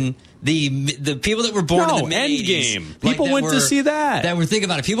generation, the people that were born in the mid 80s. Endgame. People went to see that. That were thinking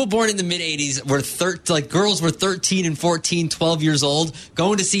about it. People born in the mid 80s were girls were 13 and 14, 12 years old,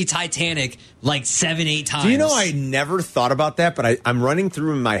 going to see Titanic like 7, 8 times. Do you know I never thought about that, but I'm running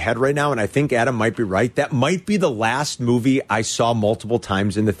through in my head right now, and I think Adam might be right. That might be the last movie I saw multiple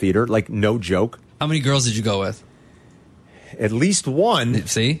times in the theater, like no joke. How many girls did you go with? At least one.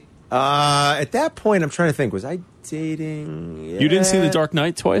 See? At that point, I'm trying to think. Was I dating? You didn't see The Dark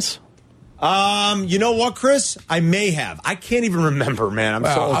Knight twice? You know what, Chris? I may have. I can't even remember, man. I'm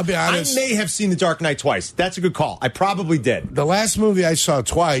so old. I'll be honest. I may have seen The Dark Knight twice. That's a good call. I probably did. The last movie I saw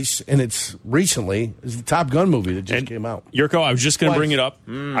twice, and it's recently, is the Top Gun movie that just came out. Yurko, I was just going to bring it up.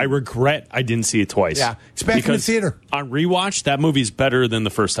 I regret I didn't see it twice. Yeah, it's back in the theater. On rewatch, that movie's better than the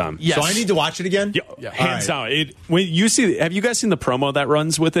first time. Yes. So I need to watch it again? Hands down. When you see, have you guys seen the promo that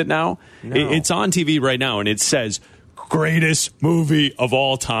runs with it now? No. It's on TV right now, and it says, greatest movie of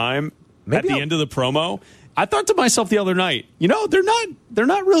all time. At the end of the promo, I thought to myself the other night, they're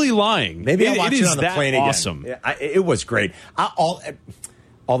not really lying. Maybe I'll watch it on the that plane awesome. again. It was great.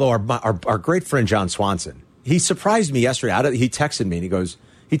 Although our great friend John Swanson, he surprised me yesterday. He texted me and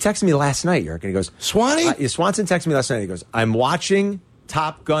he texted me last night, Eric, and he goes, Swanee? Swanson texted me last night and he goes, I'm watching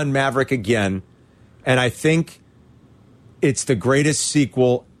Top Gun Maverick again, and I think it's the greatest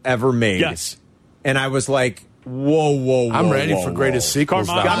sequel ever made. Yes. And I was like, whoa. I'm ready for greatest sequels.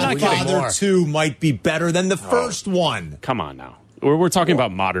 Carmine, now. I'm not kidding. Godfather 2 might be better than the first one. Come on now. We're talking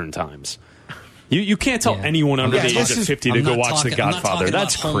about modern times. You can't tell anyone under the age of 50 to go watch The Godfather.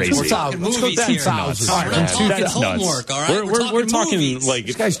 That's crazy. We're talking movies That's here. nuts. We're talking That's homework, nuts. all right? We're talking movies. like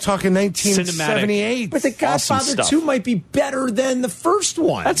This guy's talking 1978. But The Godfather stuff. 2 might be better than the first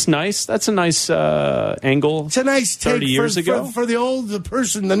one. That's nice. That's a nice angle. It's a nice take 30 years ago. for the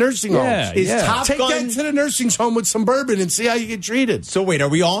person, the nursing Yeah, homes. yeah. Take that to the nursing home with some bourbon and see how you get treated. So wait, are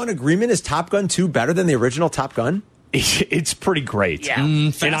we all in agreement? Is Top Gun 2 better than the original Top Gun? It's pretty great. Yeah.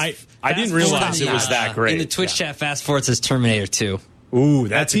 Mm, And I didn't realize it was that great. In the Twitch chat, fast forward says Terminator 2. Ooh,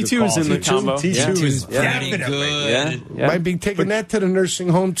 that's T2 is in the combo. T2 is Pretty definitely good. Yeah. Might be taking that to the nursing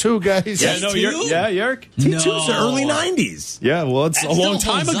home too, guys. Yeah, no, Yerk. T2's the No. early 90s. Yeah, well, it's That a long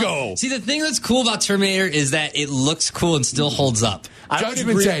still time holds up. ago. See, the thing that's cool about Terminator is that it looks cool and still holds up.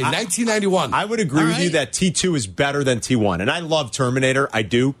 Judgment Day, 1991. I would agree with you right. that T2 is better than T1. And I love Terminator. I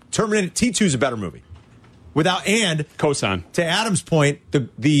do. T2 is a better movie. And Cosign. to Adam's point,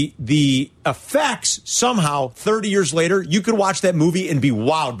 the effects somehow 30 years later, you could watch that movie and be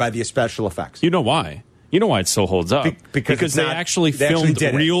wowed by the special effects. You know why? You know why it still holds up? Because they they actually did filmed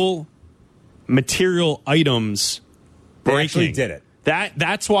it. real material items They breaking. actually did it.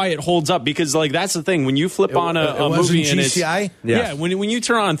 That's why it holds up, because that's the thing when you flip on a wasn't movie and it's GCI? yeah, when you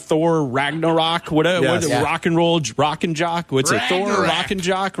turn on Thor Ragnarok, whatever, Yes. Yeah. rock and roll, rock and jock, what's it, Thor Ragnarok. rock and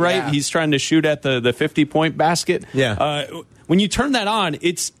jock, right? Yeah. He's trying to shoot at the 50-point basket. Yeah. When you turn that on,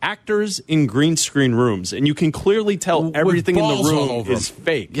 it's actors in green screen rooms, and you can clearly tell With everything in the balls all room over is 'em.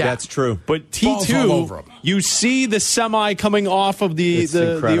 fake. Yeah. That's true. But Balls all over T2, 'em. you see the semi coming off of the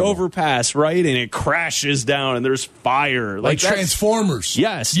incredible. overpass, right? And it crashes down, and there's fire. like that's- Transformers.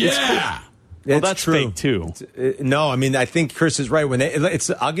 Yes. it's cool. Yeah. Well, It's that's true. fake, too. No, I mean, I think Chris is right.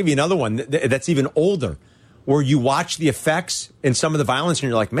 I'll give you another one that's even older, where you watch the effects and some of the violence, and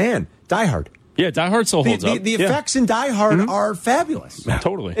you're like, man, Die Hard. Yeah, Die Hard still holds up. The Yeah. effects in Die Hard are fabulous.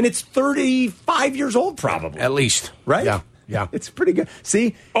 Totally. And it's 35 years old, probably. At least. Right? Yeah. It's pretty good.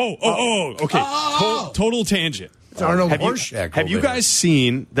 See? Okay. Total tangent. It's Arnold Have you, Horseshack have you over guys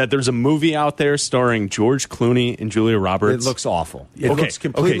seen that there's a movie out there starring George Clooney and Julia Roberts? It looks awful. It looks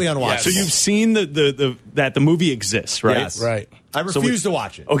completely unwatchable. So you've seen that the movie exists, right? Yes. Right. I refuse to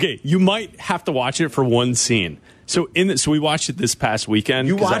watch it. Okay, you might have to watch it for one scene. So we watched it this past weekend.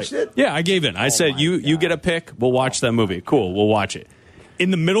 You 'cause watched it? Yeah, I gave in. I said, you get a pick, we'll watch that movie. Cool, we'll watch it.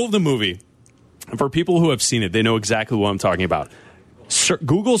 In the middle of the movie, for people who have seen it, they know exactly what I'm talking about.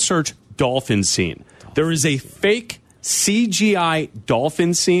 Google search dolphin scene. There is a fake CGI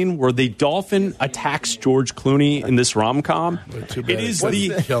dolphin scene where the dolphin attacks George Clooney in this rom-com. Too bad. It is What's the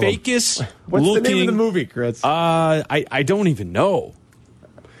the- fakest What's looking. the name of the movie, Chris? I don't even know.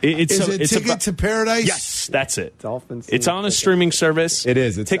 It's Is it Ticket to Paradise? Yes, that's it. Dolphin It's scene. on a streaming service. It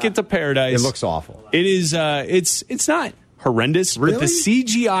is. It's Ticket to Paradise. It looks awful. It is. It's not horrendous, but Really? the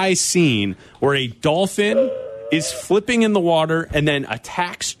CGI scene where a dolphin is flipping in the water and then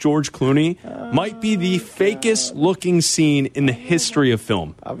attacks George Clooney might be the fakest looking scene in the history of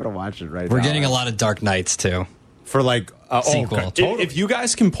film. I'm going to watch it right now. We're getting a lot of Dark Knights, too. For like Sequel. If you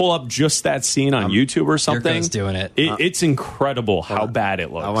guys can pull up just that scene on YouTube or something, Yurko's doing it. It's incredible how bad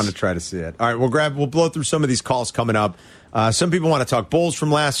it looks. I want to try to see it. All right, we'll blow through some of these calls coming up. Some people want to talk Bulls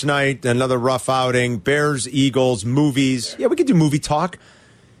from last night, another rough outing, Bears, Eagles, movies. Yeah, we could do movie talk.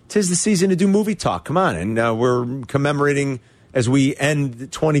 'Tis the season to do movie talk. Come on. And we're commemorating, as we end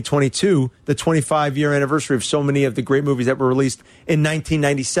 2022, the 25-year anniversary of so many of the great movies that were released in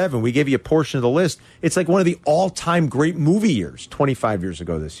 1997. We gave you a portion of the list. It's like one of the all-time great movie years, 25 years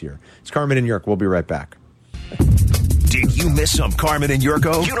ago this year. It's Carmen and Yerk. We'll be right back. Did you miss some Carmen and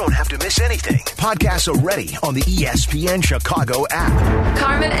Yurko? You don't have to miss anything. Podcasts are ready on the ESPN Chicago app.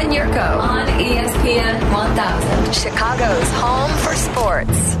 Carmen and Yurko on ESPN 1000, Chicago's home for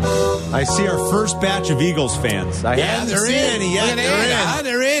sports. I see our first batch of Eagles fans. I haven't they're seen in. any yet. Look at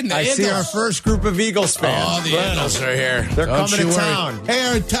They're they're in. I see our first group of Eagles fans. Oh, the Eagles are here. They're Don't coming you to worry. town. Hey,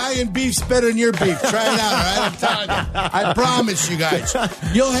 our Italian beef's better than your beef. Try it out, all right? I'm telling you. I promise you guys.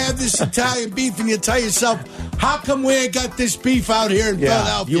 You'll have this Italian beef and you'll tell yourself, How come we ain't got this beef out here in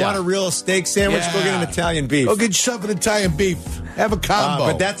Philadelphia? You want a real steak sandwich? Go get an Italian beef. Go get yourself an Italian beef. Have a combo.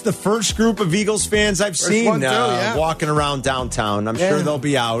 But that's the first group of Eagles fans I've seen walking around downtown. I'm sure they'll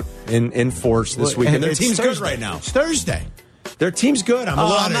be out in force this weekend. Their team's good right now. It's Thursday. Their team's good. I'm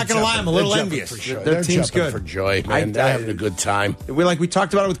not going to lie. I'm a little envious. Their team's good. For joy, man. They're having a good time. We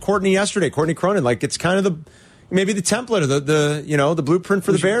talked about it with Courtney yesterday. Courtney Cronin. Like, it's kind of maybe the template or the blueprint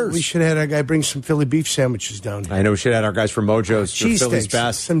for the Bears. We should have had our guy bring some Philly beef sandwiches down here. I know we should have had our guys from Mojo's. Philly's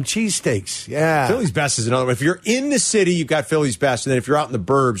Best. Some cheesesteaks. Yeah. Philly's Best is another one. If you're in the city, you've got Philly's Best. And then if you're out in the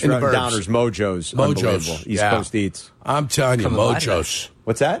burbs, you're out in Downers, Mojo's. Unbelievable. East Coast Eats. I'm telling you, Mojo's.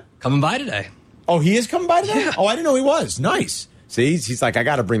 What's that? Coming by today. Oh, he is coming by today? Yeah. Oh, I didn't know he was. Nice. See, he's like, I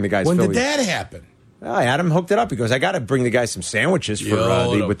got to bring the guys When Philly's. did that happen? Oh, Adam hooked it up. He goes, I got to bring the guys some sandwiches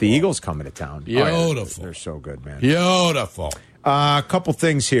for with the Eagles coming to town. Beautiful. They're so good, man. Beautiful. A couple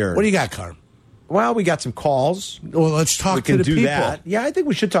things here. What do you got, Carm? Well, we got some calls. Well, let's talk to the people. That. Yeah, I think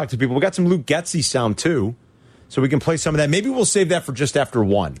we should talk to people. We got some Luke Getsy sound, too. So we can play some of that. Maybe we'll save that for just after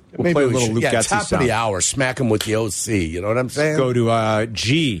 1. We'll play a little Luke Getsy top sound. of the hour. Smack him with the OC. You know what I'm saying? Go to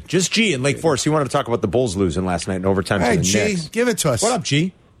G. Just G in Lake Forest. He wanted to talk about the Bulls losing last night in overtime. Hey, to the G, Knicks. give it to us. What up,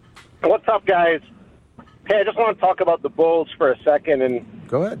 G? What's up, guys? Hey, I just want to talk about the Bulls for a second. And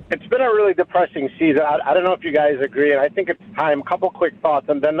go ahead. It's been a really depressing season. I don't know if you guys agree, and I think it's time. A couple quick thoughts,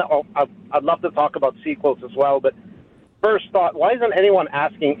 and then I'd love to talk about sequels as well. But first thought, why isn't anyone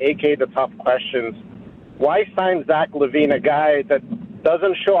asking AK the tough questions? Why sign Zach LaVine, a guy that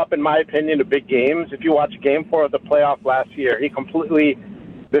doesn't show up, in my opinion, to big games? If you watch Game 4 of the playoff last year, he completely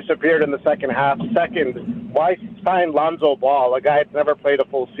disappeared in the second half. Second, why sign Lonzo Ball, a guy that's never played a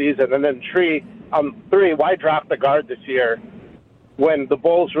full season? And then three, why draft the guard this year when the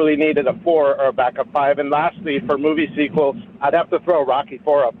Bulls really needed a 4 or a backup 5? And lastly, for movie sequels, I'd have to throw Rocky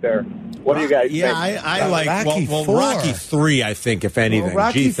 4 up there. What do you guys think? I like Rocky 4. Rocky 3, I think, if anything. Well,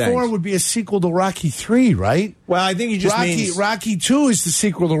 Rocky 4 would be a sequel to Rocky 3, right? Well, I think he just means... Rocky 2 is the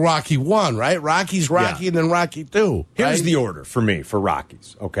sequel to Rocky 1, right? Rocky's Rocky and then Rocky 2. Here's the order for me for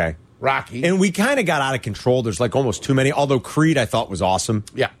Rockies, okay? Rocky. And we kind of got out of control. There's like almost too many, although Creed I thought was awesome.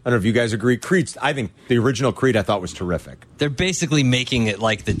 Yeah. I don't know if you guys agree. I think the original Creed I thought was terrific. They're basically making it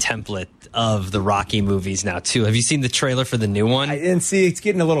like the template of the Rocky movies now, too. Have you seen the trailer for the new one? And see, it's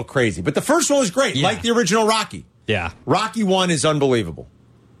getting a little crazy. But the first one was great, like the original Rocky. Yeah. Rocky 1 is unbelievable.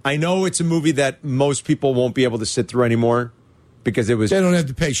 I know it's a movie that most people won't be able to sit through anymore because it was... They don't have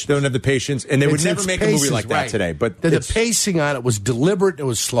the patience. They don't have the patience, and they would never make a movie like that today. But the pacing on it was deliberate. It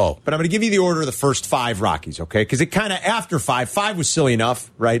was slow. But I'm going to give you the order of the first 5 Rockies, okay? Because it kind of, after 5 was silly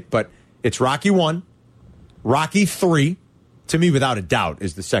enough, right? But it's Rocky 1, Rocky 3, to me, without a doubt,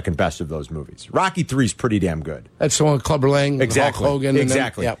 is the second best of those movies. Rocky 3 is pretty damn good. That's the one with Clubber Lang, exactly. Hulk Hogan.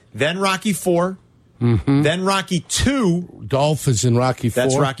 Exactly. Then Rocky 4. Mm-hmm. Then Rocky 2. Dolph is in Rocky 4.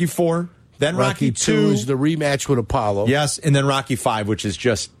 That's Rocky 4. Then Rocky 2 is the rematch with Apollo. Yes, and then Rocky 5, which is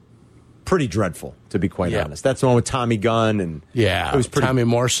just pretty dreadful, to be quite honest. That's the one with Tommy Gunn and it was pretty, Tommy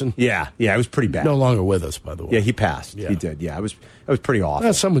Morrison. Yeah, it was pretty bad. No longer with us, by the way. Yeah, he passed. Yeah. He did. Yeah, it was pretty awful.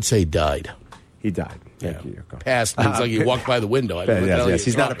 Well, some would say he died. He died. Yeah. Passed means like he walked by the window. Yes,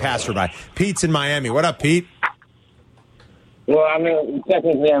 he's not a passerby. Pete's in Miami. What up, Pete? Well, I mean,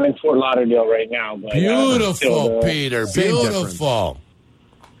 technically I'm in Fort Lauderdale right now. But, beautiful, Peter. Beautiful.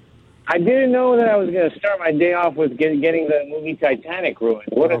 I didn't know that I was going to start my day off with getting the movie Titanic ruined.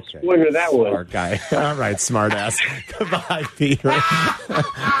 What a spoiler that was. Smart guy. All right, smart ass. Goodbye, Peter.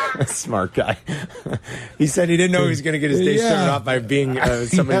 Smart guy. He said he didn't know he was going to get his day started off by being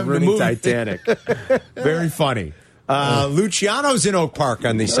somebody ruining Titanic. Very funny. Luciano's in Oak Park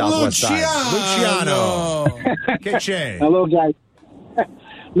on the southwest side. Luciano. Hello, guys.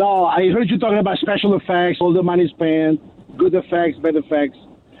 No, I heard you talking about special effects, all the money spent, good effects, bad effects.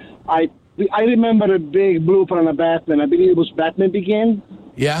 I remember a big blooper on a Batman. I believe it was Batman Begins.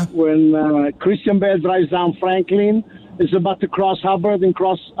 Yeah. When Christian Bale drives down Franklin, is about to cross Hubbard and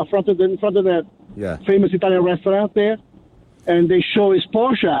cross in front of that famous Italian restaurant there, and they show his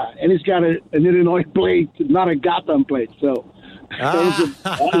Porsche, and he's got an Illinois plate, not a Gotham plate. So,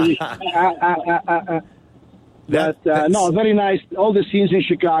 no, very nice. All the scenes in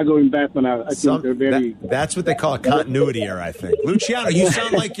Chicago in Batman, I think they're very. That's what they call a continuity error, I think. Luciano, you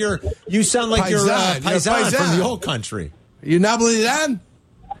sound like you're paisan from the old country. You Napolitan?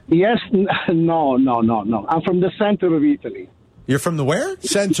 Yes, no. I'm from the center of Italy. You're from the where?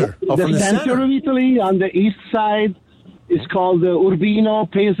 Center. Oh, from the center of Italy, on the east side. It's called Urbino,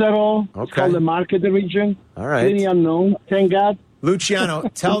 Pesaro. Okay. It's called the Market region. All right. Very unknown, thank God. Luciano,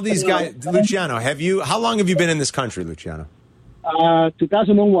 tell these guys, Luciano, how long have you been in this country, Luciano?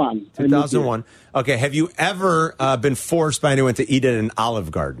 2001. 2001. Okay. Have you ever been forced by anyone to eat at an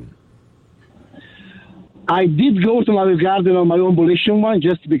Olive Garden? I did go to Olive Garden on my own volition one,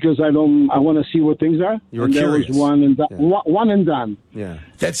 just because I want to see what things are. You were curious. There was one and done. Yeah. One and done. Yeah.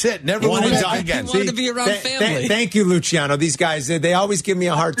 That's it. Never One went and back done again. Wanted to be around family. Thank you, Luciano. These guys, they always give me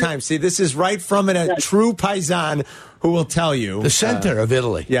a hard time. See, this is right from a true paisan who will tell you. The center of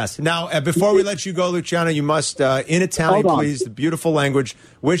Italy. Yes. Now, before we let you go, Luciano, you must, in Italian, please, the beautiful language,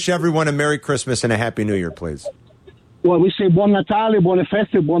 wish everyone a Merry Christmas and a Happy New Year, please. Well, we say Buon Natale, Buone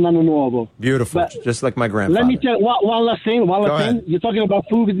Feste, Buon Anno Nuovo. Beautiful. But just like my grandfather. let me tell you one last thing. Go ahead. You're talking about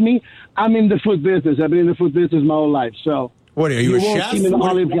food with me. I'm in the food business. I've been in the food business my whole life. So what are you, a won't chef? see me in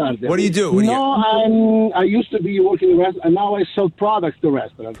Olive Garden. What do you do? I used to be working in the restaurant, and now I sell products to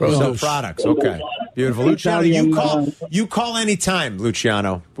restaurants. Sell products. Okay. Beautiful. Luciano, you call any time,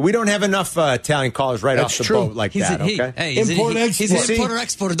 Luciano. But we don't have enough Italian callers right off the boat like that, okay? He's an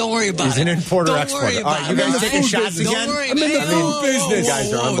importer-exporter. Don't worry about it. He's an importer-exporter. All right, you guys taking shots again? I'm in the food business. You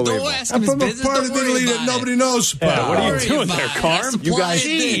guys are unbelievable. I'm from a part of Italy that nobody knows about. Yeah, what are you doing there, Carm? You guys,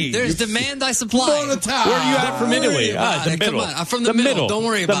 there's demand, I supply. Where are you at from Italy? The middle. Come on, I'm from the middle. Don't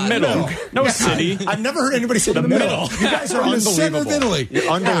worry about it. The middle. No city. I've never heard anybody say the middle. You guys are unbelievable. Center of Italy. You're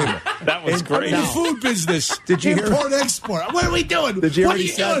unbelievable. That was great. In the food business. Did you hear? Import, export. What are we doing? Did you hear what are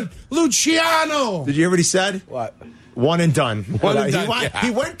you doing? Luciano. Did you hear what he said? What? One and done. One and done.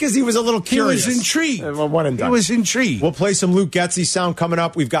 He went because he was a little curious. He was intrigued. One and done. He was intrigued. We'll play some Luke Getzey sound coming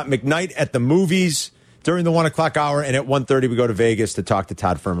up. We've got McKnight at the movies during the 1 o'clock hour, and at 1:30 we go to Vegas to talk to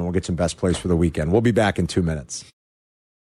Todd Furman. We'll get some best plays for the weekend. We'll be back in 2 minutes.